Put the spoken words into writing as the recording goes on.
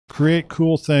create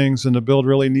cool things and to build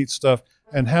really neat stuff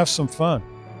and have some fun.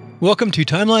 Welcome to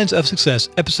Timelines of Success,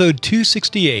 episode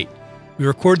 268. We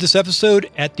record this episode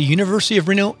at the University of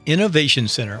Reno Innovation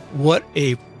Center. What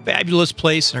a fabulous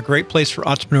place and a great place for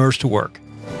entrepreneurs to work.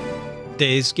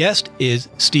 Today's guest is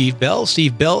Steve Bell.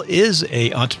 Steve Bell is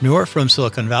an entrepreneur from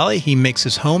Silicon Valley. He makes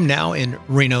his home now in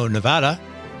Reno, Nevada.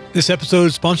 This episode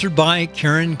is sponsored by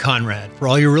Karen Conrad. For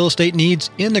all your real estate needs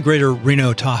in the greater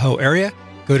Reno Tahoe area,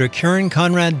 go to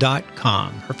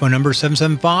KarenConrad.com. Her phone number is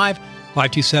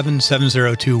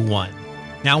 775-527-7021.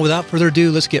 Now, without further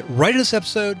ado, let's get right into this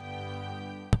episode.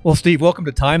 Well, Steve, welcome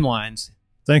to Timelines.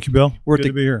 Thank you, Bill. Good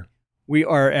to be here. We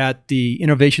are at the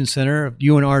Innovation Center,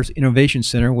 UNR's Innovation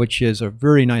Center, which is a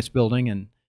very nice building, and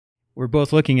we're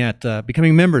both looking at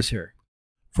becoming members here.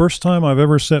 First time I've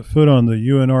ever set foot on the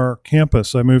UNR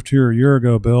campus. I moved here a year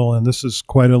ago, Bill, and this is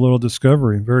quite a little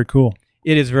discovery. Very cool.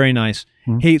 It is very nice.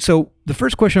 Mm-hmm. Hey, so the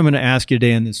first question I'm going to ask you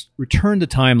today on this return to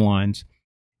Timelines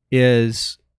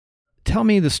is, tell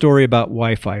me the story about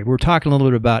Wi-Fi. We're talking a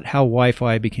little bit about how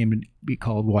Wi-Fi became to be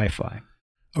called Wi-Fi.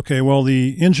 Okay, well,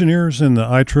 the engineers in the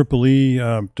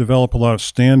IEEE develop a lot of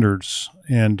standards,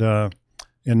 and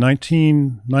in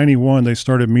 1991, they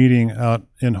started meeting out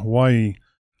in Hawaii.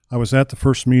 I was at the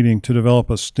first meeting to develop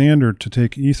a standard to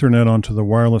take Ethernet onto the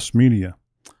wireless media,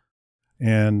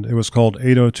 and it was called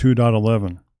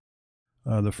 802.11.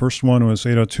 The first one was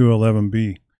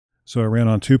 802.11b, so it ran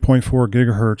on 2.4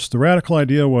 gigahertz. The radical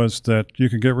idea was that you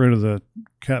could get rid of the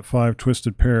Cat5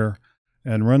 twisted pair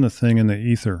and run the thing in the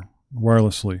ether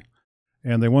wirelessly.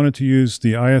 And they wanted to use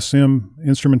the ISM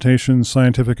instrumentation,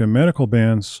 scientific and medical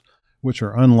bands, which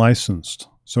are unlicensed.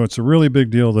 So it's a really big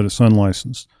deal that it's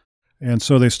unlicensed. And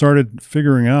so they started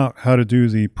figuring out how to do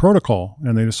the protocol,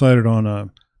 and they decided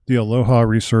on the Aloha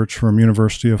research from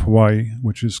University of Hawaii,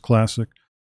 which is classic.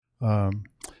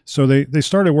 So they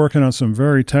started working on some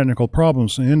very technical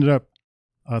problems and ended up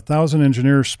 1,000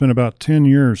 engineers spent about 10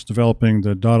 years developing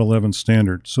the .11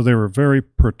 standard. So they were very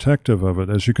protective of it,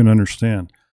 as you can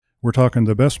understand. We're talking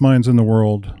the best minds in the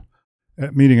world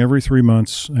meeting every 3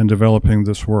 months and developing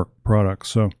this product.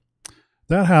 So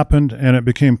that happened, and it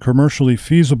became commercially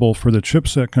feasible for the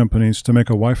chipset companies to make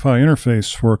a Wi-Fi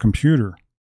interface for a computer.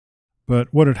 But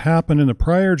what had happened in the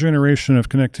prior generation of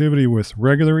connectivity with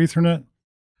regular Ethernet,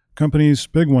 companies,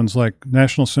 big ones like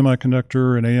National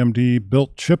Semiconductor and AMD,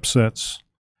 built chipsets,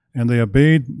 and they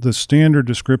obeyed the standard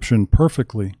description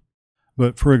perfectly.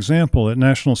 But for example, at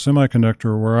National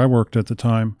Semiconductor, where I worked at the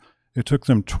time, it took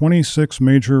them 26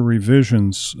 major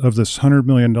revisions of this $100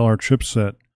 million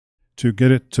chipset to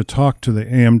get it to talk to the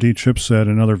AMD chipset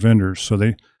and other vendors. So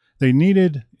they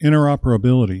needed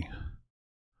interoperability.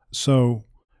 So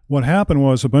what happened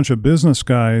was a bunch of business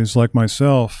guys like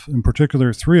myself, in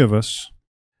particular 3 of us,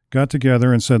 got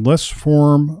together and said, let's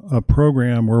form a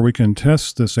program where we can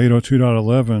test this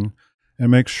 802.11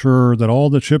 and make sure that all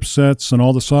the chipsets and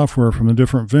all the software from the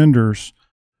different vendors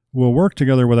will work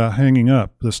together without hanging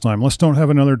up this time. Let's don't have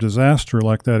another disaster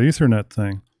like that Ethernet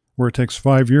thing, where it takes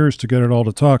 5 years to get it all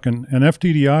to talk. And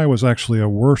FDDI was actually a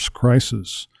worse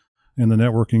crisis in the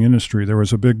networking industry. There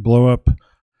was a big blow up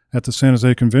at the San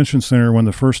Jose Convention Center when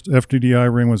the first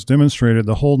FDDI ring was demonstrated.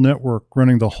 The whole network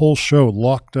running the whole show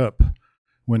locked up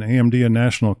when AMD and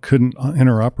National couldn't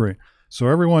interoperate. So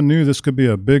everyone knew this could be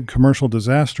a big commercial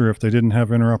disaster if they didn't have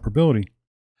interoperability.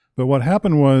 But what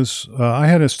happened was I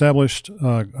had established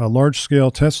a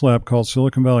large-scale test lab called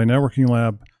Silicon Valley Networking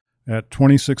Lab at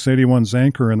 2681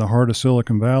 Zanker in the heart of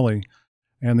Silicon Valley.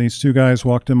 And these 2 guys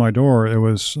walked in my door. It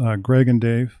was Greg and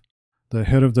Dave, the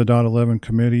head of the .11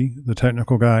 committee, the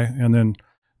technical guy, and then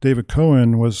David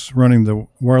Cohen was running the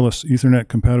Wireless Ethernet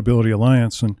Compatibility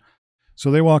Alliance. And so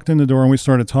they walked in the door and we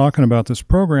started talking about this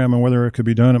program and whether it could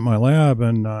be done at my lab.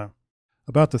 And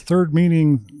about the 3rd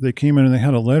meeting, they came in and they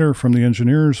had a letter from the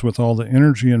engineers with all the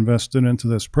energy invested into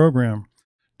this program,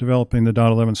 developing the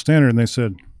 .11 standard. And they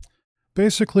said,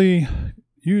 basically,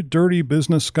 you dirty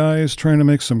business guys trying to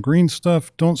make some green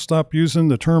stuff, don't stop using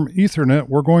the term Ethernet.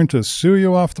 We're going to sue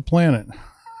you off the planet.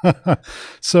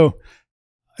 So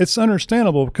it's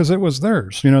understandable because it was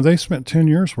theirs. You know, they spent 10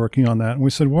 years working on that. And we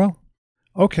said, well,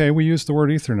 okay, we use the word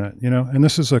Ethernet, and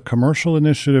this is a commercial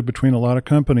initiative between a lot of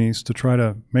companies to try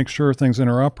to make sure things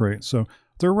interoperate. So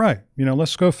they're right.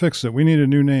 Let's go fix it. We need a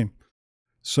new name.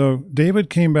 So David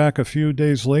came back a few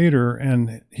days later,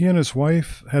 and he and his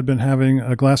wife had been having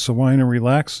a glass of wine and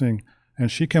relaxing, and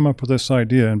she came up with this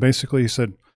idea. And basically he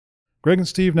said, Greg and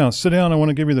Steve, now sit down. I want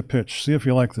to give you the pitch. See if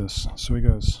you like this. So he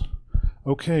goes,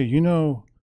 okay,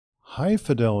 high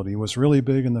fidelity was really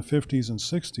big in the 50s and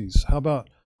 60s. How about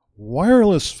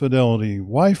wireless fidelity,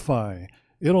 Wi-Fi?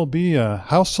 It'll be a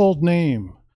household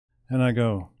name. And I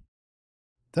go,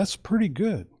 that's pretty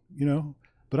good,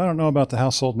 but I don't know about the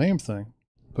household name thing.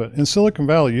 But in Silicon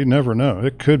Valley, you never know.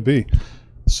 It could be.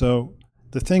 So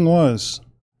the thing was,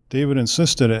 David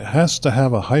insisted it has to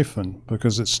have a hyphen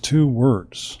because it's 2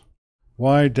 words,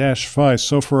 Y-Fi.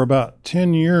 So for about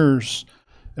 10 years,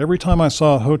 every time I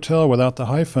saw a hotel without the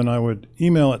hyphen, I would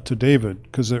email it to David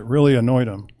because it really annoyed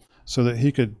him so that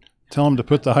he could tell him to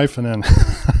put the hyphen in.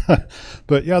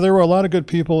 But yeah, there were a lot of good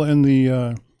people in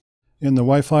the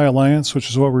Wi-Fi Alliance, which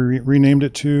is what we renamed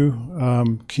it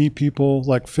to. Key people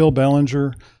like Phil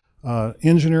Ballinger,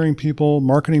 engineering people,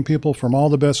 marketing people from all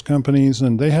the best companies.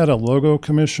 And they had a logo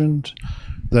commissioned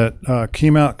that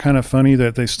came out kind of funny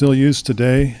that they still use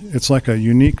today. It's like a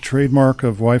unique trademark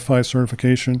of Wi-Fi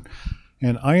certification.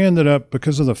 And I ended up,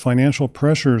 because of the financial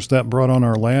pressures that brought on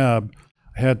our lab,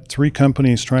 I had 3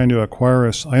 companies trying to acquire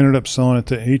us. I ended up selling it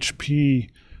to HP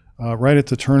right at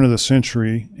the turn of the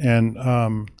century. And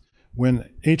when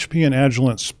HP and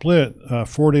Agilent split,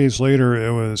 4 days later,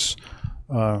 it was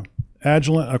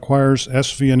Agilent acquires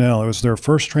SVNL. It was their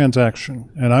first transaction.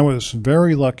 And I was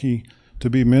very lucky to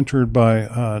be mentored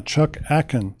by Chuck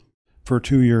Akin for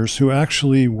 2 years, who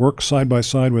actually worked side by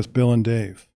side with Bill and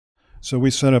Dave. So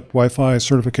we set up Wi-Fi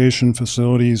certification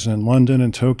facilities in London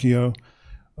and Tokyo.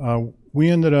 We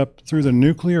ended up, through the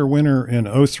nuclear winter in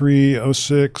 03,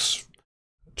 06,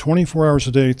 24 hours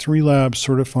a day, 3 labs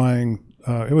certifying.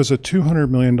 It was a $200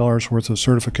 million worth of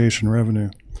certification revenue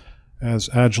as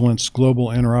Agilent's global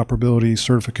interoperability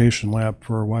certification lab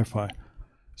for Wi-Fi.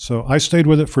 So I stayed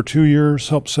with it for 2 years,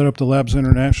 helped set up the labs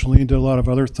internationally, did a lot of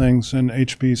other things, and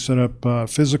HP set up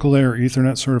physical layer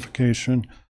Ethernet certification,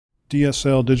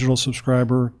 DSL, digital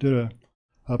subscriber, did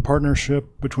a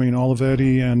partnership between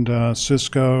Olivetti and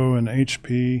Cisco and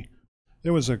HP.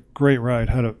 It was a great ride,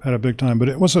 had a big time, but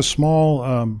it was a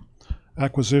small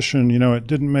acquisition. It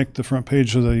didn't make the front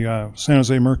page of the San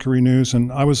Jose Mercury News,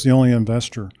 and I was the only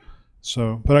investor.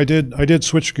 So, but I did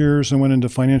switch gears and went into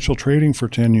financial trading for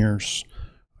 10 years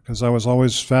because I was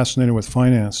always fascinated with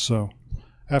finance. So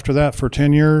after that, for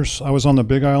 10 years, I was on the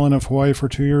Big Island of Hawaii for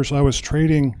 2 years. I was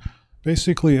trading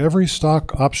basically every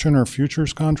stock option or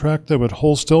futures contract that would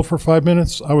hold still for 5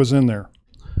 minutes. I was in there.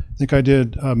 I think I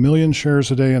did 1 million shares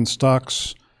a day in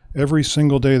stocks every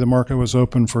single day the market was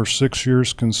open for 6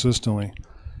 years consistently.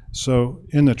 So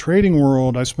in the trading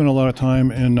world, I spent a lot of time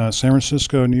in San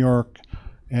Francisco, New York,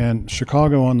 and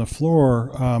Chicago on the floor,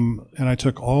 and I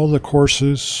took all the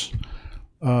courses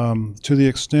to the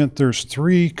extent there's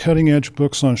 3 cutting-edge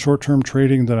books on short-term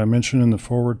trading that I mentioned in the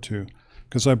forward to,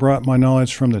 because I brought my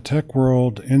knowledge from the tech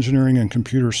world, engineering and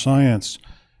computer science,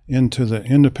 into the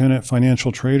independent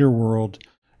financial trader world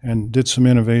and did some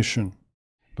innovation.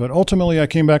 But ultimately, I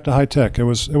came back to high tech. It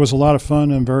was a lot of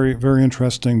fun and very, very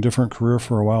interesting, different career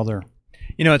for a while there.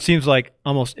 It seems like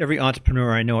almost every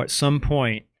entrepreneur I know at some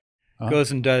point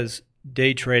goes and does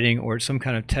day trading or some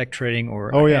kind of tech trading,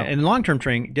 or and long-term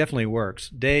trading definitely works.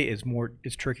 Day is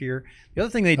it's trickier. The other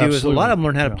thing they do is a lot of them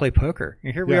learn how to play poker.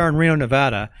 And here we are in Reno,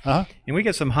 Nevada, and we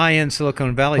get some high-end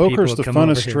Silicon Valley people. Poker's the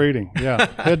funnest trading. Yeah,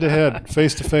 head-to-head,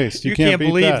 face-to-face. You can't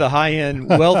believe the high-end,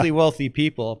 wealthy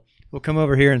people will come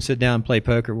over here and sit down and play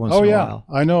poker once in a while.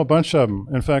 I know a bunch of them.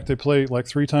 In fact, they play like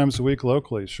 3 times a week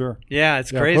locally. Sure. Yeah,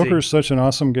 it's crazy. Poker is such an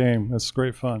awesome game. It's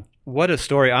great fun. What a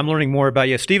story. I'm learning more about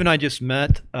you. Steve and I just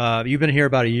met. You've been here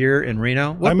about a year in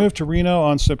Reno. I moved to Reno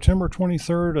on September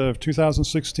 23rd of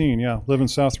 2016. Yeah, live in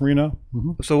South Reno.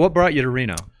 So what brought you to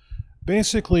Reno?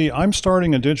 Basically, I'm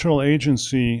starting a digital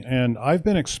agency, and I've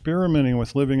been experimenting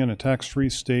with living in a tax-free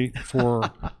state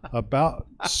for about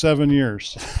 7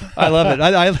 years. I love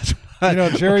it.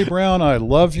 Jerry Brown, I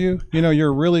love you.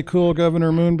 You're really cool,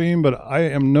 Governor Moonbeam, but I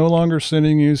am no longer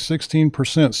sending you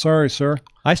 16%. Sorry, sir.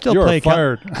 I still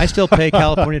pay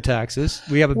California taxes.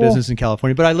 We have a business in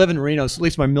California, but I live in Reno, so at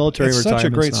least my military retirement. It's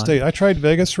such a great state. I tried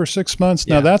Vegas for 6 months.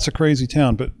 Now, that's a crazy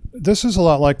town, but this is a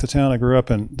lot like the town I grew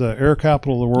up in, the air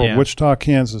capital of the world, Wichita,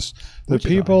 Kansas. The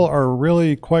people are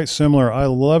really quite similar. I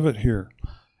love it here.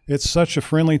 It's such a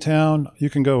friendly town. You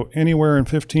can go anywhere in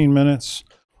 15 minutes.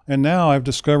 And now I've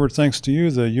discovered, thanks to you,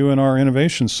 the UNR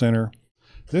Innovation Center.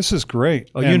 This is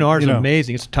great. Oh, UNR is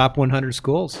amazing. It's top 100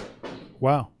 schools.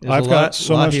 Wow. I've got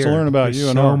so much to learn about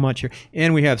UNR. So much here.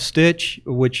 And we have Stitch,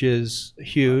 which is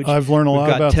huge. I've learned a lot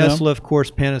about them. We've got Tesla, of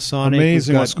course, Panasonic.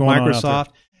 Amazing what's going on out there. Microsoft.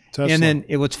 Tesla. And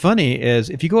then what's funny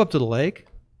is if you go up to the lake,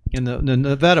 in the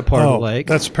Nevada part of the lake.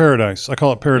 That's paradise. I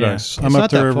call it paradise. Yeah. I'm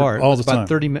up there all the time.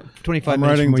 It's about 25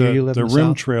 minutes from where you live in the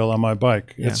rim south. trail on my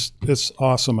bike. Yeah. It's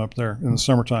awesome up there in the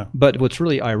summertime. But what's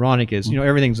really ironic is,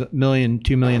 everything's $1 million,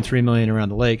 $2 million, $3 million around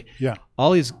the lake. Yeah.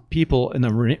 all these people in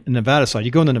the Nevada side,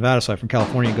 you go on the Nevada side from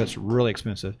California, it gets really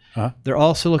expensive. They're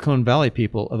all Silicon Valley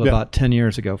people of about 10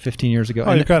 years ago, 15 years ago.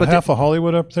 Oh, you've got half of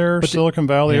Hollywood up there, Silicon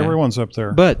Valley, everyone's up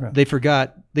there. But they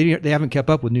forgot, they haven't kept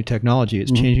up with new technology.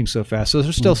 It's changing so fast. So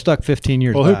they're still stuck 15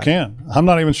 years back. Well, who can? I'm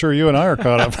not even sure you and I are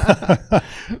caught up.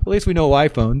 At least we know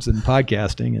iPhones and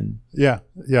podcasting. And Yeah.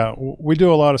 We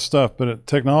do a lot of stuff, but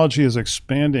technology is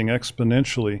expanding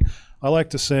exponentially. I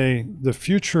like to say the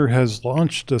future has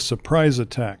launched a surprise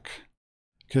attack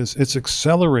because it's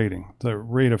accelerating the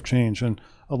rate of change. And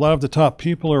a lot of the top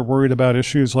people are worried about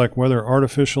issues like whether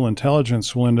artificial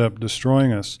intelligence will end up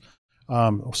destroying us.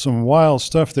 Some wild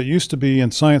stuff that used to be in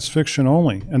science fiction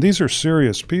only. And these are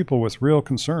serious people with real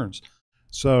concerns.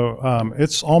 So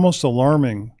it's almost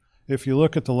alarming. If you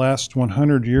look at the last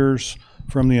 100 years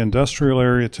from the industrial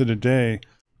area to today,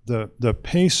 the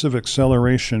pace of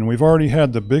acceleration, we've already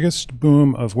had the biggest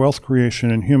boom of wealth creation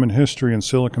in human history in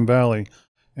Silicon Valley.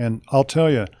 And I'll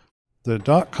tell you, the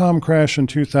dot-com crash in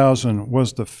 2000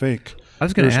 was the fake. I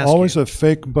was going to ask you. There's always a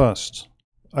fake bust.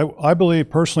 I believe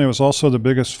personally it was also the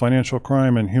biggest financial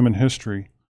crime in human history,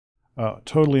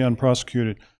 totally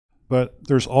unprosecuted. But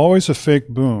there's always a fake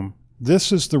boom.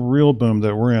 This is the real boom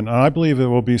that we're in. And I believe it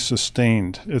will be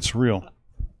sustained. It's real.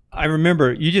 I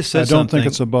remember you just said I don't something. think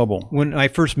it's a bubble. When I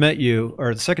first met you,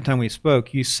 or the second time we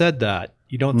spoke, you said that.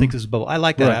 You don't think this is a bubble. I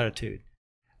like that attitude.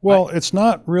 Well, it's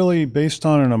not really based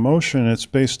on an emotion. It's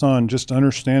based on just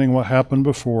understanding what happened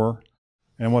before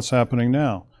and what's happening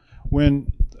now.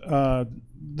 When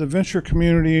the venture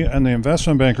community and the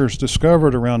investment bankers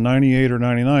discovered around 98 or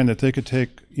 99 that they could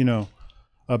take,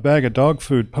 a bag of dog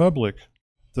food public,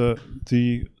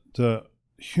 the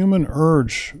human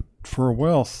urge for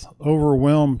wealth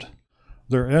overwhelmed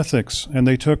their ethics, and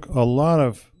they took a lot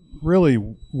of really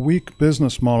weak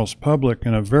business models public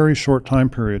in a very short time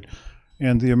period.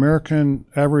 And the American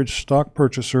average stock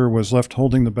purchaser was left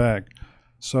holding the bag.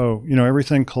 So,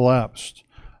 everything collapsed.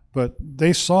 But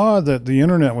they saw that the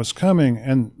internet was coming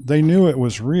and they knew it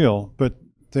was real, but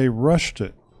they rushed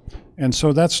it. And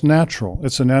so that's natural.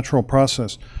 It's a natural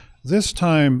process. This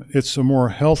time, it's a more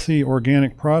healthy,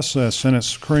 organic process, and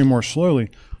it's occurring more slowly.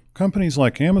 Companies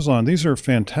like Amazon, these are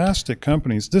fantastic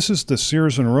companies. This is the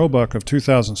Sears and Roebuck of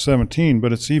 2017,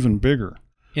 but it's even bigger.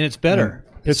 And it's better.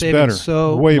 It's better,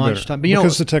 so way much better, time. But,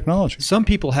 because the technology. Some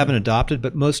people haven't adopted,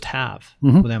 but most have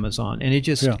with Amazon. And it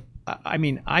just, I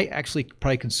mean, I actually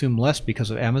probably consume less because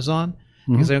of Amazon,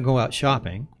 because I don't go out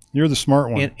shopping. You're the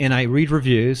smart one. And I read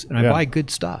reviews, and I buy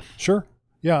good stuff. Sure.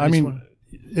 Yeah, I mean,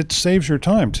 it saves your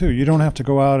time, too. You don't have to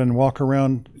go out and walk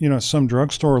around, some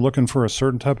drugstore looking for a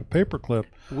certain type of paperclip.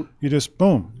 You just,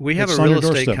 boom. We have a real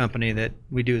estate company that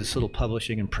we do this little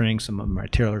publishing and printing some of my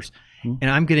retailers. And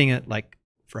I'm getting it like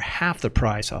for half the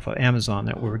price off of Amazon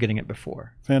that we were getting it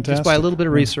before. Fantastic. Just by a little bit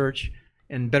of research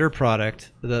and better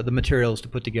product, the materials to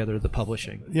put together the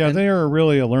publishing. Yeah, they are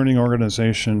really a learning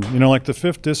organization. Like The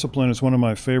Fifth Discipline is one of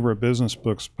my favorite business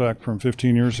books back from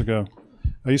 15 years ago.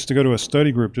 I used to go to a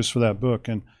study group just for that book,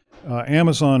 and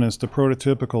Amazon is the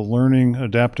prototypical learning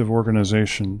adaptive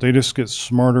organization. They just get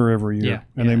smarter every year,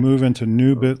 and they move into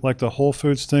new like the Whole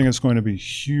Foods thing is going to be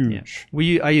huge.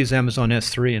 I use Amazon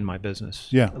S3 in my business.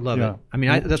 Yeah, I love it. I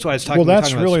mean, that's why I was talking. Well,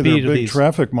 that's about really speed their big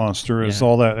traffic monster is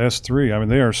all that S3. I mean,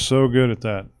 they are so good at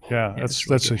that. Yeah,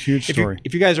 that's a huge story.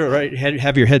 If you guys are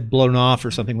have your head blown off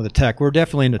or something with the tech, we're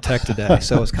definitely into tech today,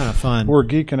 so it's kind of fun. We're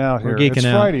geeking out here. It's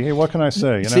Friday. Hey, what can I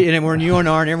say? See, and we're in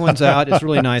UNR and everyone's out. It's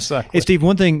really nice. Exactly. Hey, Steve,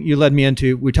 one thing you led me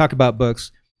into, we talk about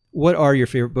books. What are your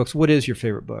favorite books? What is your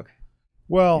favorite book?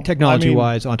 Well,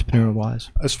 technology-wise, entrepreneur-wise.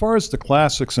 As far as the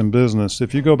classics in business,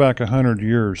 if you go back 100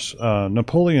 years,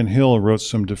 Napoleon Hill wrote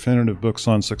some definitive books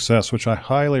on success, which I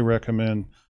highly recommend.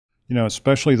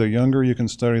 Especially the younger you can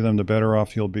study them, the better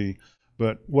off you'll be.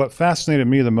 But what fascinated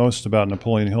me the most about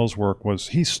Napoleon Hill's work was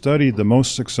he studied the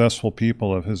most successful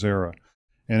people of his era.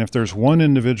 And if there's one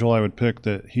individual I would pick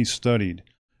that he studied,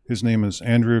 his name is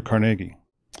Andrew Carnegie,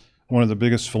 one of the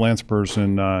biggest philanthropers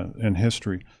in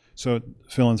history. So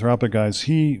philanthropic guys,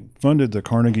 he funded the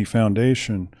Carnegie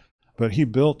Foundation, but he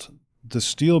built the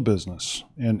steel business.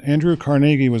 And Andrew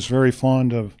Carnegie was very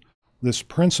fond of this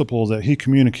principle that he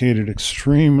communicated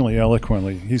extremely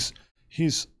eloquently.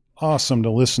 He's awesome to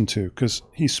listen to because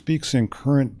he speaks in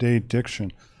current day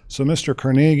diction. So Mr.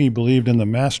 Carnegie believed in the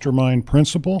mastermind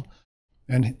principle,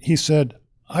 and he said,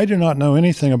 I do not know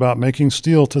anything about making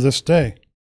steel to this day,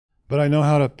 but I know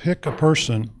how to pick a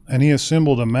person, and he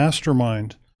assembled a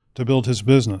mastermind to build his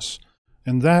business.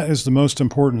 And that is the most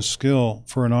important skill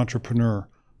for an entrepreneur,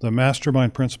 the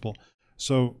mastermind principle.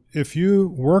 So if you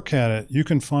work at it, you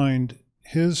can find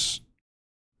his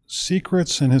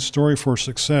secrets and his story for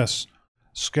success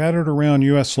scattered around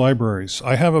U.S. libraries.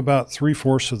 I have about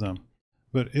 3/4 of them,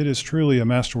 but it is truly a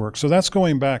masterwork. So that's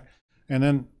going back. And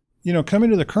then, coming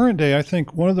to the current day, I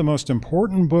think one of the most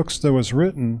important books that was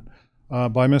written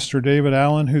by Mr. David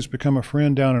Allen, who's become a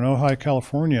friend down in Ojai,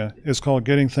 California, is called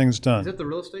Getting Things Done. Is that the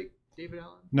real estate David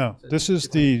Allen? No, this is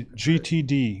the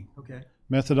GTD Okay.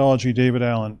 methodology David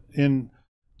Allen. In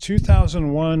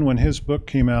 2001, when his book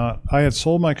came out, I had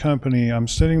sold my company. I'm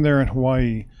sitting there in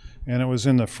Hawaii, and it was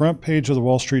in the front page of the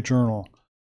Wall Street Journal.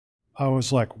 I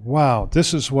was like, wow,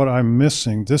 this is what I'm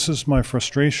missing. This is my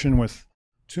frustration with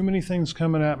too many things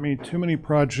coming at me, too many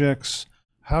projects.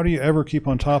 How do you ever keep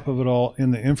on top of it all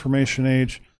in the information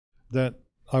age that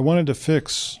I wanted to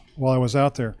fix while I was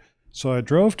out there? So I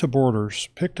drove to Borders,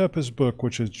 picked up his book,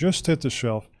 which had just hit the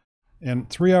shelf, and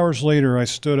 3 hours later I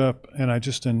stood up and I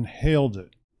just inhaled it.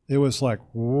 It was like,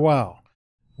 wow.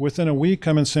 Within a week,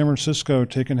 I'm in San Francisco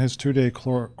taking his 2-day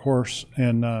course.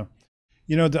 And,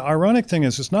 the ironic thing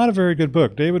is it's not a very good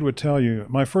book. David would tell you,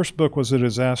 my first book was a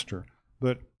disaster,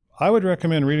 but I would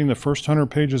recommend reading the first 100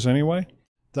 pages anyway.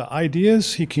 The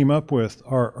ideas he came up with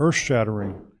are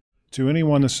earth-shattering to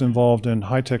anyone that's involved in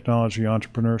high technology,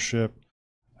 entrepreneurship,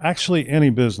 actually any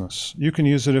business. You can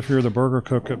use it if you're the burger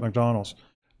cook at McDonald's,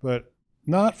 but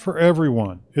not for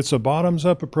everyone. It's a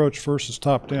bottoms-up approach versus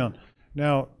top-down.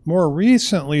 Now, more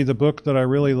recently, the book that I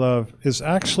really love is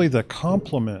actually the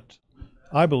complement,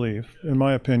 I believe, in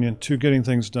my opinion, to Getting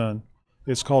Things Done.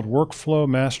 It's called Workflow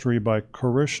Mastery by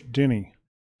Koresh Denny.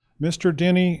 Mr.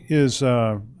 Denny is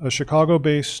a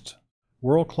Chicago-based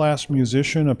world-class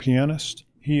musician, a pianist.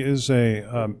 He is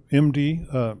a MD,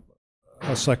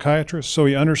 a psychiatrist, so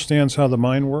he understands how the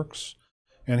mind works.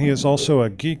 And he is also a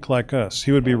geek like us.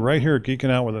 He would be right here geeking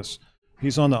out with us.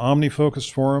 He's on the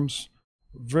OmniFocus forums.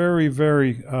 Very,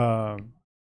 very,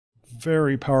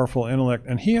 very powerful intellect.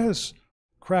 And he has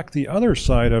cracked the other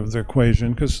side of the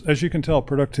equation because, as you can tell,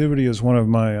 productivity is one of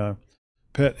my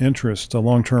pet interests, a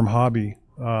long-term hobby,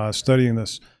 studying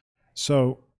this.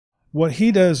 So what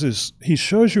he does is he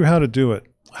shows you how to do it,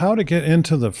 how to get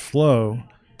into the flow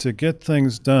to get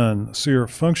things done so you're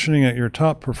functioning at your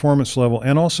top performance level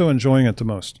and also enjoying it the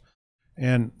most.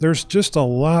 And there's just a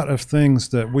lot of things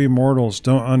that we mortals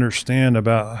don't understand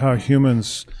about how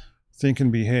humans think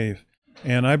and behave.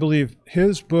 And I believe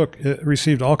his book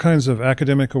received all kinds of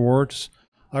academic awards.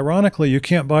 Ironically, you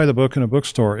can't buy the book in a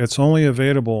bookstore. It's only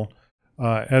available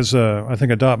as I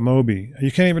think a .mobi.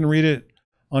 You can't even read it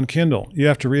on Kindle. You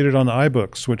have to read it on the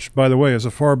iBooks, which, by the way, is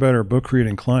a far better book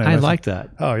reading client. I like that.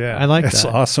 Oh, yeah. I like that. It's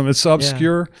awesome. It's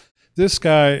obscure. Yeah. This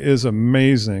guy is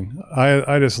amazing.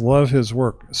 I just love his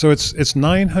work. So it's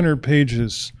 900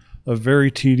 pages of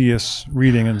very tedious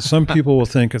reading, and some people will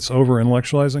think it's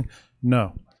over-intellectualizing.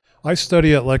 No. I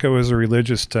study it like it was a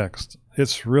religious text.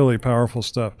 It's really powerful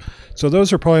stuff. So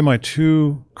those are probably my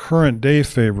two current day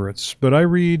favorites, but I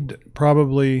read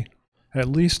probably at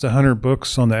least 100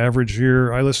 books on the average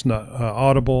year. I listen to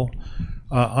Audible.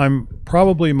 I'm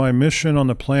probably, my mission on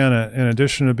the planet, in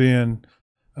addition to being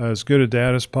as good a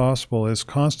dad as possible, is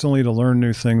constantly to learn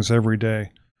new things every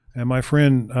day. And my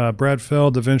friend Brad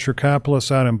Feld, the venture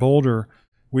capitalist out in Boulder,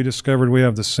 we discovered we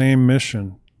have the same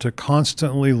mission, to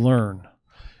constantly learn.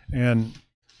 And,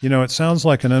 it sounds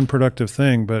like an unproductive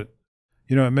thing, but,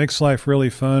 it makes life really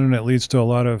fun, and it leads to a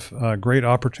lot of great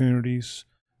opportunities.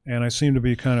 And I seem to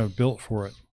be kind of built for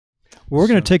it. Well, we're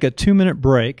going to take a 2-minute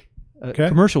break, okay.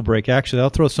 Commercial break, actually. I'll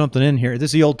throw something in here. This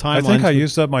is the old timeline. I think I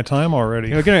used up my time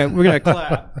already. We're gonna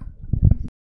clap.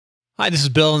 Hi, this is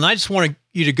Bill, and I just want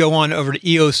you to go on over to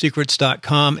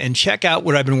eosecrets.com and check out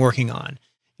what I've been working on.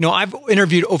 I've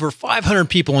interviewed over 500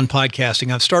 people in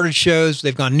podcasting. I've started shows.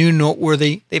 They've gone new,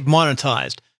 noteworthy. They've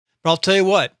monetized. But I'll tell you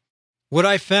what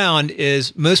I found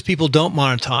is most people don't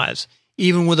monetize,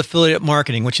 even with affiliate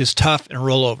marketing, which is tough and a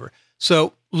rollover.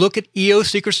 So look at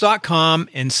eosecrets.com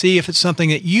and see if it's something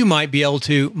that you might be able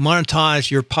to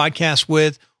monetize your podcast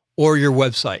with or your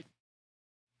website.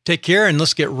 Take care, and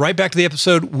let's get right back to the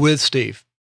episode with Steve.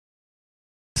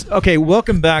 Okay,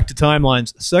 welcome back to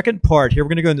Timelines. Second part here, we're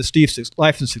going to go into Steve's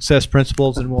life and success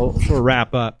principles, and we'll sort of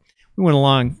wrap up. We went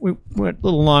a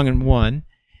little long in one.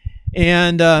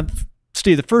 And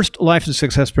Steve, the first life and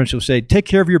success principle say, take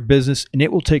care of your business and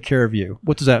it will take care of you.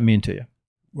 What does that mean to you?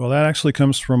 Well, that actually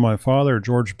comes from my father,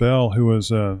 George Bell, who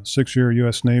was a 6-year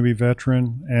U.S. Navy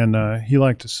veteran. And he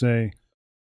liked to say,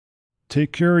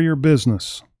 take care of your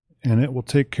business and it will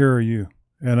take care of you.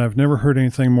 And I've never heard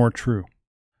anything more true.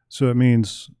 So it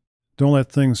means don't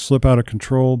let things slip out of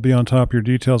control, be on top of your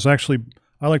details. Actually,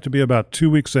 I like to be about 2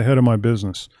 weeks ahead of my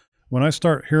business. When I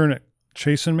start hearing it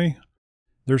chasing me,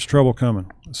 there's trouble coming.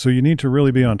 So you need to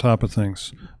really be on top of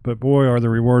things. But boy, are the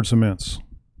rewards immense.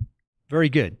 Very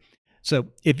good. So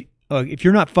if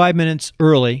you're not 5 minutes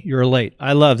early, you're late.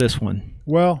 I love this one.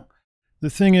 Well, the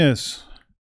thing is,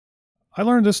 I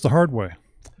learned this the hard way.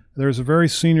 There's a very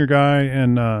senior guy,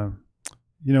 and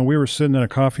we were sitting in a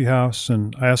coffee house,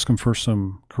 and I asked him for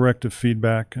some corrective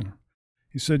feedback, and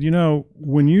he said,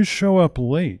 when you show up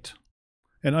late,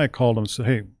 and I called him and said,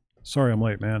 hey, sorry I'm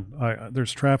late, man.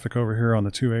 There's traffic over here on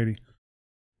the 280.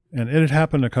 And it had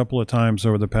happened a couple of times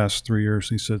over the past 3 years.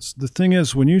 He said, the thing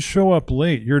is, when you show up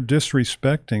late, you're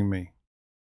disrespecting me.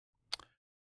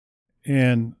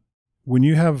 And when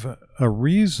you have a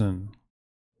reason,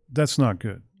 that's not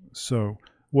good. So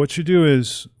what you do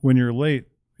is when you're late,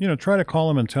 try to call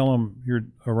them and tell them your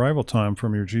arrival time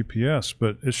from your GPS,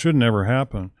 but it should never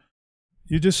happen.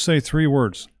 You just say 3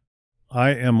 words, I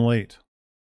am late.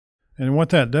 And what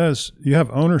that does, you have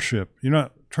ownership. You're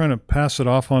not trying to pass it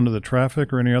off onto the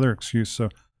traffic or any other excuse. So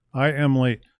I am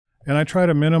late. And I try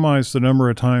to minimize the number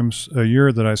of times a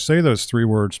year that I say those 3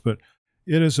 words, but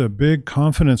it is a big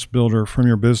confidence builder from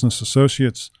your business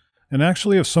associates. And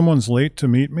actually, if someone's late to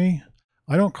meet me,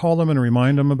 I don't call them and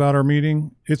remind them about our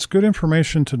meeting. It's good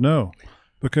information to know,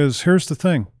 because here's the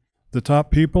thing. The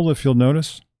top people, if you'll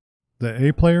notice, the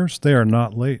A players, they are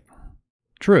not late.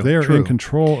 True. They are in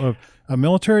control of a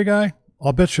military guy.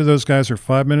 I'll bet you those guys are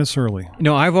 5 minutes early.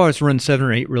 I've always run 7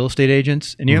 or 8 real estate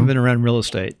agents, and you haven't been around real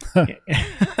estate.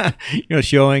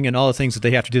 Showing and all the things that they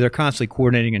have to do. They're constantly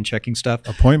coordinating and checking stuff.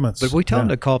 Appointments. But we tell them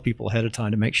to call people ahead of time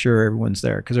to make sure everyone's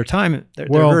there, because they're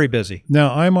very busy.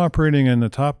 Now, I'm operating in the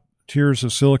top tiers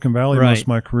of Silicon Valley most of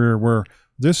my career, where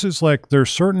this is like there's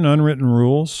certain unwritten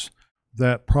rules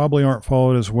that probably aren't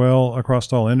followed as well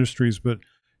across all industries, but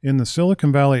in the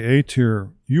Silicon Valley A tier,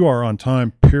 you are on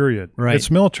time, period. Right. It's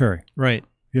military. Right.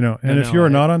 If you're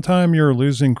not on time, you're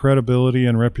losing credibility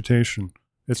and reputation.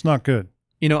 It's not good.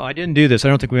 I didn't do this. I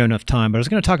don't think we have enough time, but I was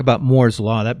going to talk about Moore's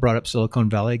Law. That brought up Silicon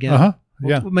Valley again. Uh-huh.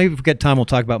 Yeah. Maybe if we get time, we'll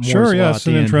talk about Moore's Law. Sure, yeah, it's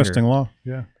an interesting law.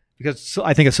 Yeah. Because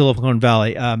I think of Silicon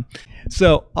Valley.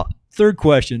 Third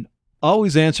question,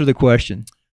 always answer the question.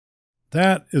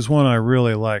 That is one I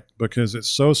really like because it's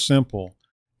so simple.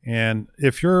 And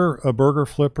if you're a burger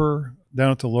flipper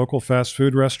down at the local fast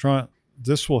food restaurant,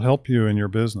 this will help you in your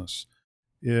business.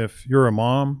 If you're a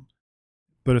mom,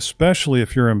 but especially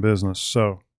if you're in business.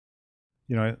 So,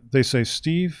 they say,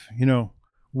 Steve,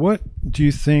 what do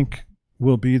you think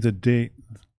will be the date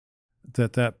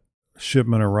that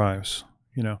shipment arrives?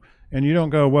 And you don't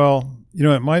go, well,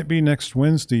 it might be next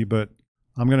Wednesday, but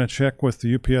I'm going to check with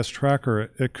the UPS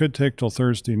tracker. It could take till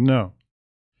Thursday. No.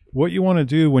 What you want to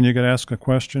do when you get asked a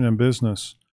question in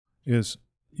business is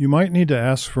you might need to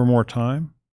ask for more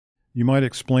time. You might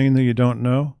explain that you don't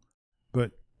know,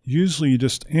 but usually you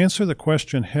just answer the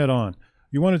question head on.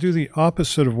 You want to do the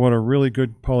opposite of what a really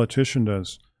good politician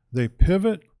does. They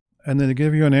pivot and then they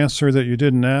give you an answer that you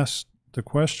didn't ask the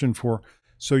question for.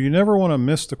 So you never want to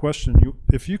miss the question.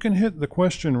 If you can hit the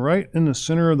question right in the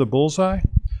center of the bullseye,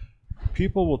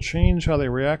 people will change how they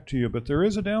react to you, but there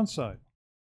is a downside.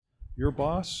 Your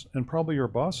boss, and probably your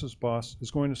boss's boss,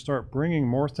 is going to start bringing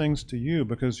more things to you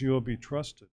because you will be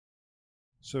trusted.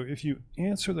 So if you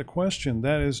answer the question,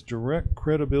 that is direct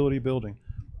credibility building.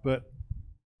 But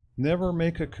never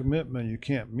make a commitment you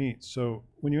can't meet. So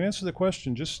when you answer the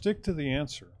question, just stick to the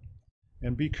answer.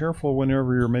 And be careful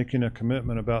whenever you're making a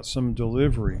commitment about some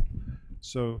delivery.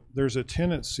 So there's a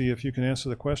tendency, if you can answer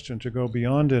the question, to go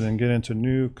beyond it and get into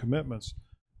new commitments.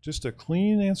 Just a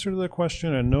clean answer to the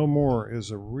question and no more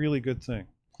is a really good thing.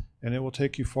 And it will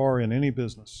take you far in any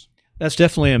business. That's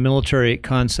definitely a military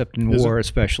concept in war,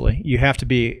 especially. You have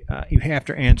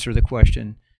to answer the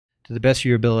question to the best of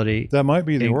your ability. That might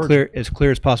be the origin. As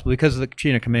clear as possible because of the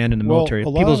chain of command in the military.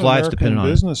 People's lives depend on it.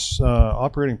 Business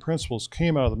operating principles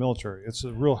came out of the military. It's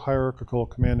a real hierarchical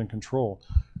command and control.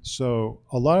 So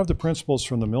a lot of the principles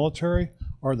from the military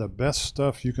are the best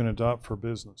stuff you can adopt for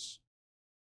business.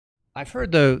 I've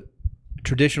heard the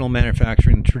traditional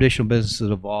manufacturing, traditional businesses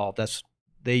evolve.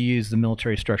 They use the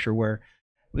military structure where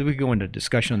we could go into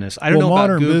discussion on this. I don't know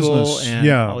about Google business, and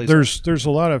all these there's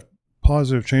a lot of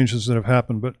positive changes that have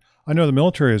happened, but I know the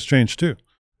military has changed too.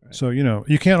 Right. So,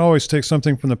 you can't always take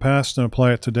something from the past and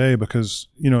apply it today because,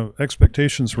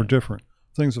 expectations were different.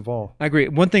 Things evolve. I agree.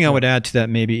 One thing I would add to that,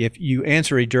 maybe if you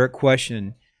answer a direct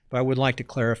question, but I would like to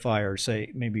clarify or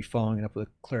say maybe following it up with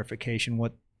a clarification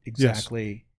what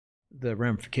exactly the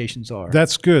ramifications are.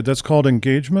 That's good. That's called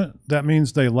engagement. That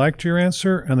means they liked your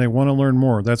answer and they want to learn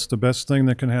more. That's the best thing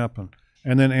that can happen.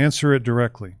 And then answer it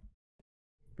directly.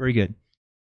 Very good.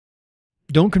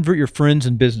 Don't convert your friends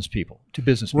and business people to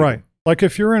business people. Right. Like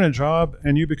if you're in a job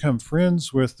and you become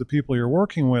friends with the people you're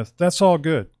working with, that's all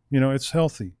good. It's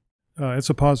healthy. It's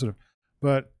a positive.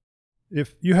 But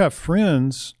if you have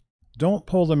friends, don't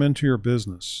pull them into your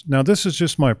business. Now, this is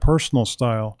just my personal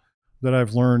style that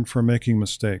I've learned from making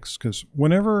mistakes, because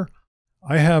whenever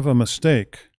I have a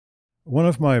mistake, one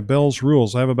of my Bell's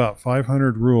rules, I have about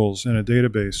 500 rules in a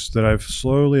database that I've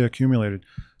slowly accumulated.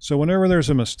 So whenever there's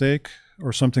a mistake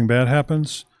or something bad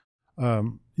happens,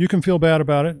 you can feel bad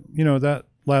about it. That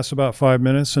lasts about 5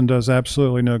 minutes and does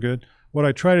absolutely no good. What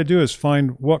I try to do is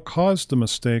find what caused the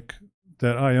mistake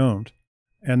that I owned,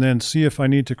 and then see if I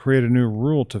need to create a new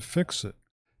rule to fix it.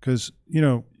 Because,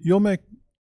 you'll make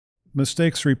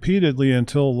mistakes repeatedly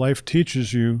until life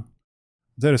teaches you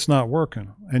that it's not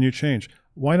working and you change.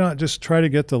 Why not just try to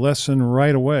get the lesson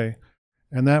right away?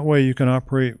 And that way you can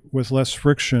operate with less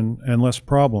friction and less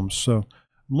problems. So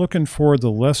I'm looking for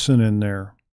the lesson in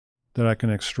there that I can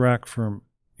extract from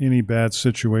any bad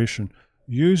situation.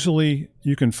 Usually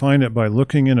you can find it by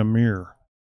looking in a mirror.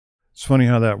 It's funny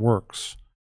how that works.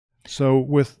 So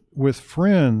with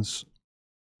friends,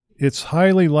 it's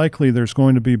highly likely there's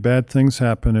going to be bad things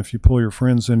happen if you pull your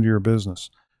friends into your business.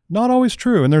 Not always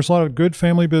true, and there's a lot of good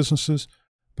family businesses,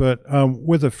 but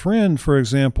with a friend, for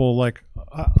example, like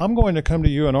I'm going to come to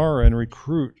UNR and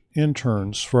recruit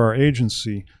interns for our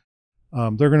agency.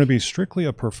 They're going to be strictly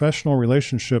a professional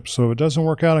relationship, so if it doesn't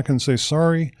work out, I can say,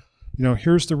 sorry,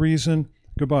 here's the reason,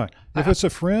 goodbye. If it's a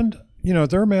friend,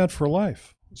 they're mad for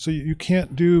life. So you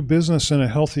can't do business in a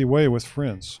healthy way with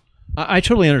friends. I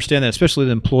totally understand that, especially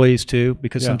with employees too,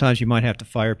 because sometimes you might have to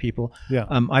fire people. Yeah.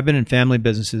 I've been in family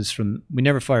businesses we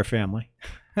never fire family.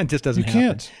 It just doesn't happen.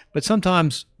 Can't. But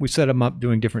sometimes we set them up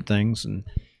doing different things. And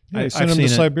send them to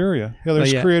Siberia. Yeah,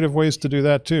 there's creative ways to do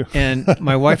that too. And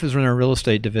my wife is running a real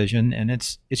estate division, and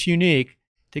it's unique.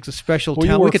 It takes a special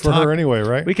talent. You work for her anyway,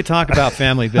 right? We could talk about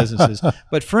family businesses.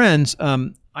 But friends,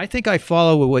 I think I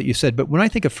follow what you said, but when I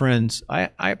think of friends,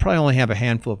 I probably only have a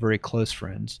handful of very close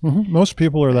friends. Mm-hmm. Most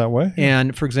people are that way.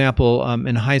 And for example,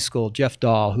 in high school, Jeff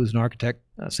Dahl, who's an architect,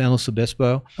 San Luis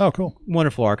Obispo. Oh, cool.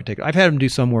 Wonderful architect. I've had him do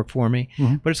some work for me,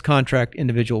 but it's contract,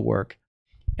 individual work.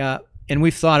 And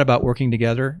we've thought about working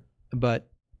together, but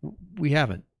we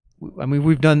haven't. I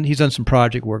mean, he's done some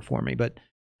project work for me, but,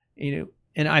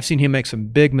 and I've seen him make some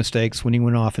big mistakes when he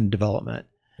went off in development.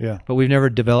 Yeah. But we've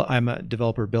never I'm a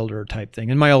developer builder type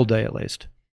thing, in my old day at least.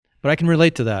 But I can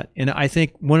relate to that. And I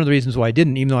think one of the reasons why I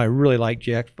didn't, even though I really like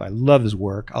Jeff, I love his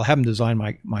work, I'll have him design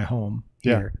my home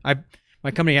here. My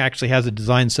company actually has a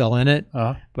design cell in it,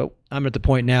 but I'm at the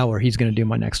point now where he's going to do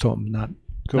my next home, not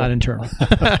internal.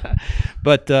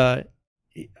 But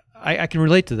I can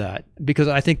relate to that, because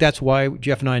I think that's why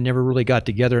Jeff and I never really got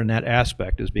together in that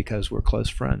aspect, is because we're close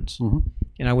friends.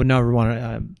 And I would never want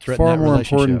to threaten that relationship. Far more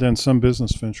important than some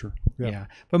business venture. Yeah.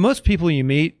 But most people you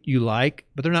meet, you like,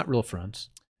 but they're not real friends.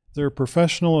 They're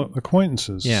professional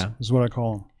acquaintances, is what I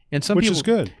call them, and which is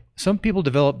good. Some people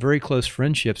develop very close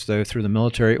friendships, though, through the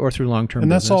military or through long-term business.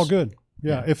 And that's all good.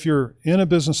 Yeah. If you're in a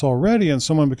business already and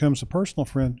someone becomes a personal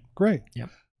friend, great. Yeah.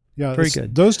 Yeah, very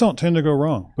good. Those don't tend to go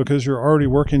wrong because you're already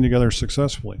working together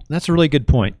successfully. That's a really good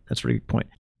point.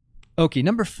 Okay,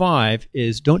 number 5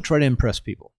 is don't try to impress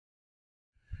people.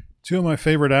 2 of my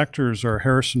favorite actors are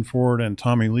Harrison Ford and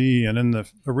Tommy Lee. And in the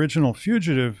original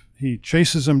Fugitive, he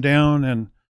chases them down, and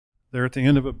they're at the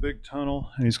end of a big tunnel,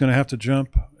 and he's going to have to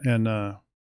jump. And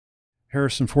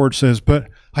Harrison Ford says, "But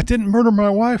I didn't murder my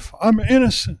wife. I'm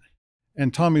innocent."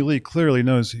 And Tommy Lee clearly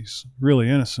knows he's really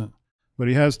innocent. But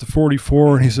he has the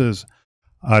 44, and he says,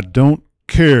 "I don't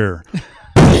care."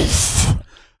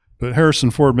 But Harrison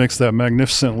Ford makes that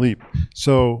magnificent leap.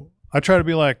 So I try to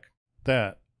be like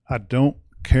that. I don't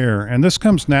care. And this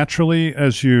comes naturally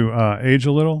as you age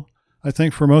a little, I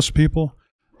think, for most people.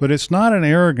 But it's not an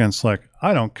arrogance like,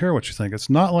 I don't care what you think. It's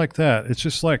not like that. It's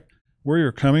just like where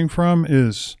you're coming from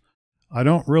is, I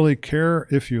don't really care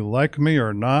if you like me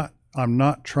or not. I'm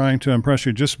not trying to impress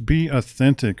you. Just be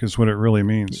authentic is what it really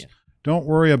means. Yeah. Don't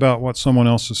worry about what someone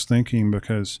else is thinking,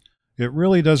 because it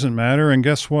really doesn't matter. And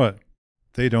guess what?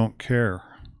 They don't care.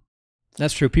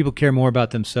 That's true. People care more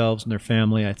about themselves and their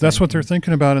family, I think. That's what they're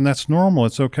thinking about, and that's normal.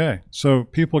 It's okay. So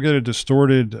people get a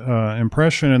distorted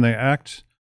impression, and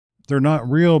they're not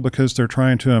real because they're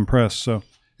trying to impress. So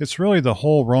it's really the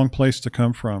whole wrong place to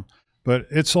come from. But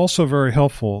it's also very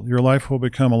helpful. Your life will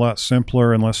become a lot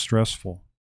simpler and less stressful.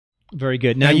 Very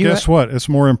good. Now, and guess what? It's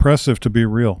more impressive to be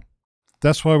real.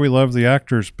 That's why we love the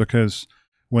actors, because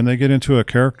when they get into a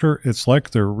character, it's like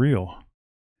they're real.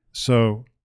 So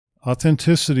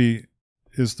authenticity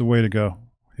is the way to go.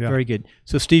 Yeah. Very good.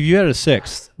 So, Steve, you had a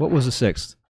 6th. What was the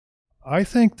 6th? I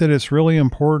think that it's really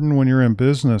important when you're in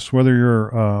business, whether you're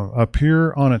a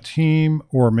peer on a team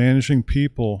or managing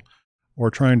people or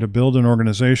trying to build an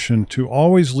organization, to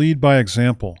always lead by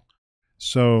example.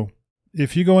 So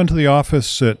if you go into the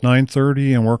office at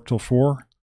 9:30 and work till 4,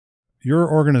 your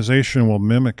organization will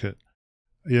mimic it.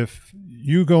 If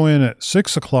you go in at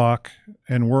 6 o'clock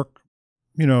and work,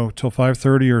 till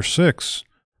 5:30 or 6,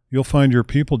 you'll find your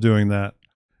people doing that.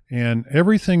 And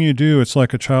everything you do, it's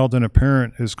like a child and a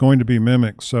parent, is going to be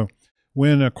mimicked. So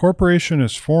when a corporation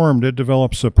is formed, it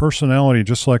develops a personality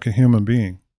just like a human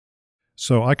being.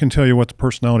 So I can tell you what the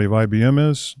personality of IBM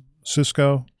is,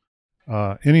 Cisco,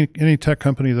 any tech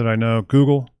company that I know,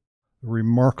 Google, a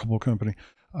remarkable company.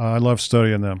 I love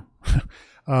studying them.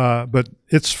 But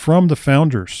it's from the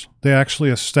founders. They actually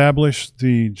established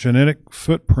the genetic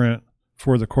footprint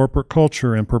for the corporate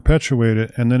culture and perpetuate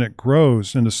it, and then it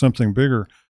grows into something bigger,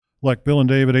 like Bill and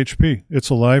Dave at HP. It's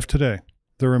alive today.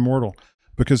 They're immortal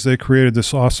because they created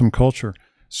this awesome culture.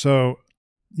 So,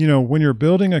 when you're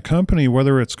building a company,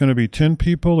 whether it's going to be 10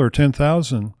 people or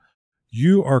 10,000,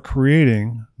 you are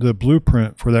creating the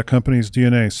blueprint for that company's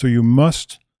DNA. So you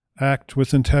must act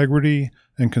with integrity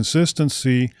and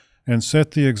consistency and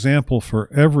set the example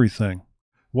for everything.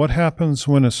 What happens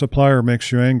when a supplier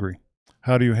makes you angry?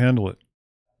 How do you handle it?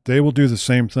 They will do the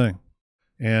same thing.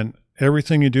 And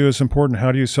everything you do is important.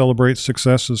 How do you celebrate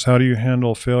successes? How do you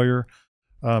handle failure?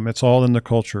 It's all in the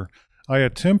culture. I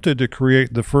attempted to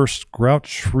create the first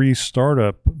grouch-free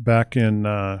startup back in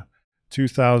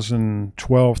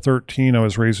 2012-13. I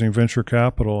was raising venture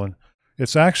capital, and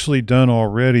it's actually done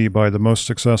already by the most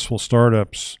successful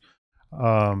startups.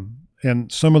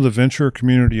 And some of the venture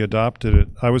community adopted it.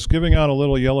 I was giving out a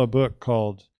little yellow book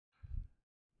called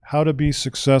How to Be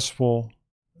Successful.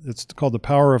 It's called The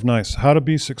Power of Nice. How to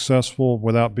be successful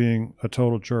without being a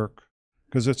total jerk.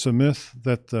 Because it's a myth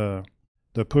that the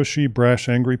pushy, brash,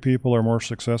 angry people are more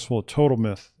successful. A total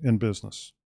myth in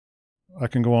business. I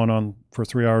can go on for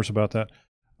 3 hours about that.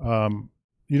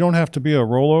 You don't have to be a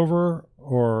rollover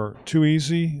or too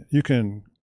easy. You can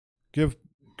give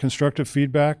constructive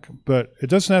feedback, but it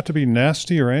doesn't have to be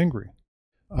nasty or angry.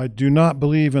 I do not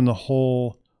believe in the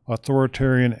whole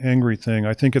authoritarian angry thing.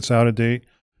 I think it's out of date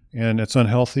and it's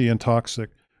unhealthy and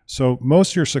toxic. So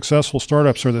most of your successful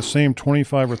startups are the same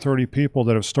 25 or 30 people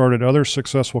that have started other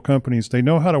successful companies. They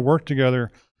know how to work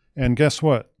together, and guess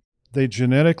what? They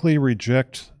genetically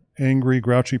reject angry,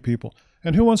 grouchy people.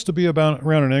 And who wants to be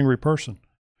around an angry person?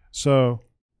 So,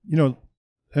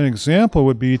 an example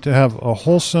would be to have a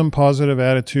wholesome, positive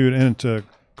attitude and to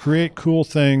create cool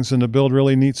things and to build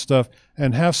really neat stuff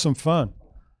and have some fun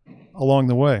along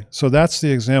the way. So that's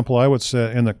the example I would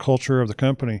set in the culture of the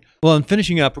company. Well, in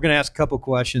finishing up, we're going to ask a couple of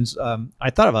questions. I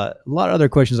thought of a lot of other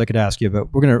questions I could ask you,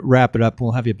 but we're going to wrap it up.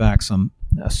 We'll have you back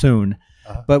soon.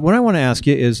 But what I want to ask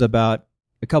you is about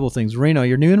a couple of things. Reno,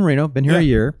 you're new in Reno, been here a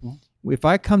year. Mm-hmm. If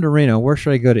I come to Reno, where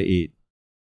should I go to eat?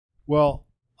 Well,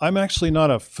 I'm actually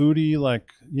not a foodie.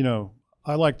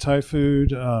 I like Thai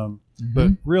food,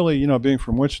 but really, being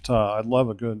from Wichita, I love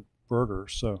a good burger.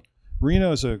 So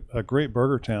Reno is a great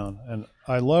burger town, and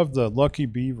I love the Lucky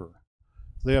Beaver.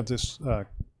 They have this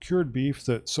cured beef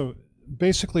so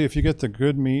basically if you get the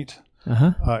good meat,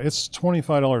 it's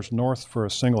 $25 north for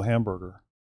a single hamburger.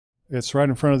 It's right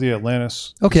in front of the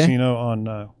Atlantis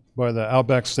Casino by the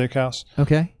Outback Steakhouse.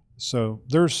 Okay. So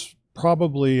there's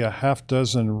probably a half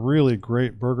dozen really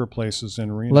great burger places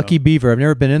in Reno. Lucky Beaver. I've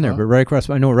never been in there, but right across,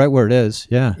 I know right where it is.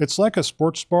 Yeah. It's like a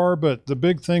sports bar, but the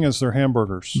big thing is their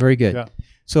hamburgers. Very good. Yeah.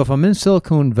 So if I'm in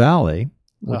Silicon Valley,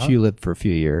 which you lived for a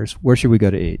few years, where should we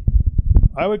go to eat?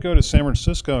 I would go to San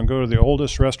Francisco and go to the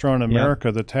oldest restaurant in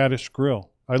America, the Tadish Grill.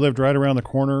 I lived right around the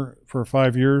corner for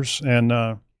 5 years, and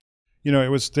it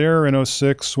was there in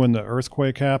 2006 when the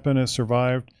earthquake happened. It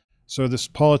survived. So this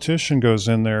politician goes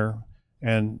in there,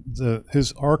 and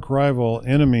his arch rival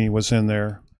enemy was in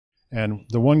there, and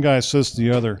the one guy says to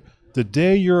the other, "The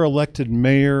day you're elected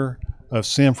mayor of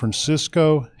San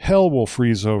Francisco, hell will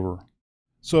freeze over."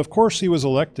 So of course he was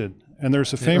elected, and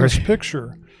there's a famous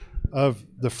picture of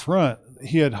the front.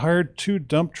 He had hired 2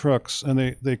 dump trucks,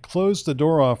 and they closed the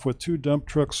door off with 2 dump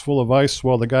trucks full of ice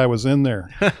while the guy was in there.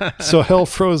 So hell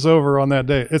froze over on that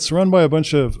day. It's run by a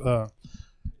bunch of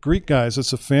Greek guys.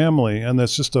 It's a family, and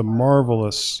it's just a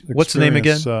marvelous experience. What's the name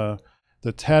again?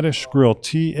 The Tadish Grill,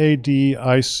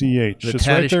 Tadich. It's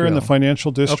right there in the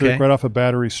financial district, right off of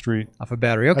Battery Street. Off of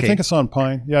Battery, okay. I think it's on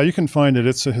Pine. Yeah, you can find it.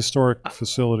 It's a historic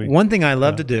facility. One thing I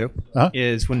love to do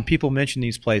is when people mention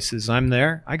these places, I'm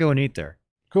there, I go and eat there.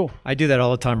 Cool. I do that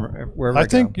all the time wherever I go. I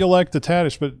think you'll like the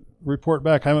Tadish, but report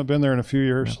back. I haven't been there in a few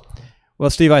years. Yeah. Well,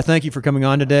 Steve, I thank you for coming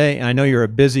on today. I know you're a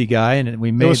busy guy, and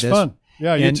we made this. It was fun.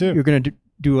 Yeah, you too. You're going to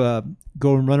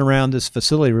go and run around this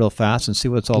facility real fast and see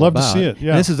what it's all about. Love to see it,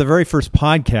 yeah. And this is the very first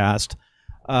podcast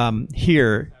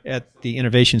here at the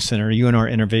Innovation Center, UNR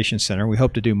Innovation Center. We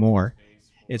hope to do more.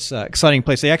 It's an exciting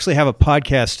place. They actually have a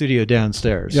podcast studio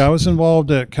downstairs. Yeah, I was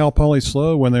involved at Cal Poly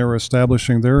SLO when they were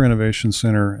establishing their innovation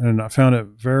center, and I found it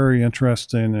very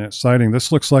interesting and exciting. This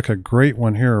looks like a great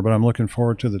one here, but I'm looking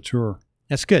forward to the tour.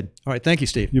 That's good. All right. Thank you,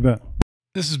 Steve. You bet.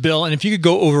 This is Bill, and if you could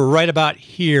go over right about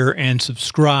here and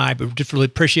subscribe, we'd just really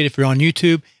appreciate it. If you're on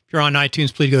YouTube, if you're on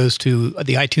iTunes, please go to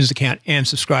the iTunes account and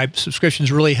subscribe.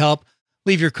 Subscriptions really help.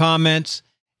 Leave your comments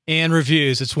and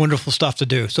reviews. It's wonderful stuff to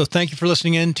do. So thank you for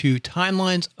listening in to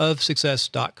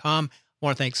timelinesofsuccess.com. I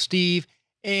want to thank Steve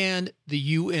and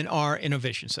the UNR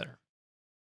Innovation Center.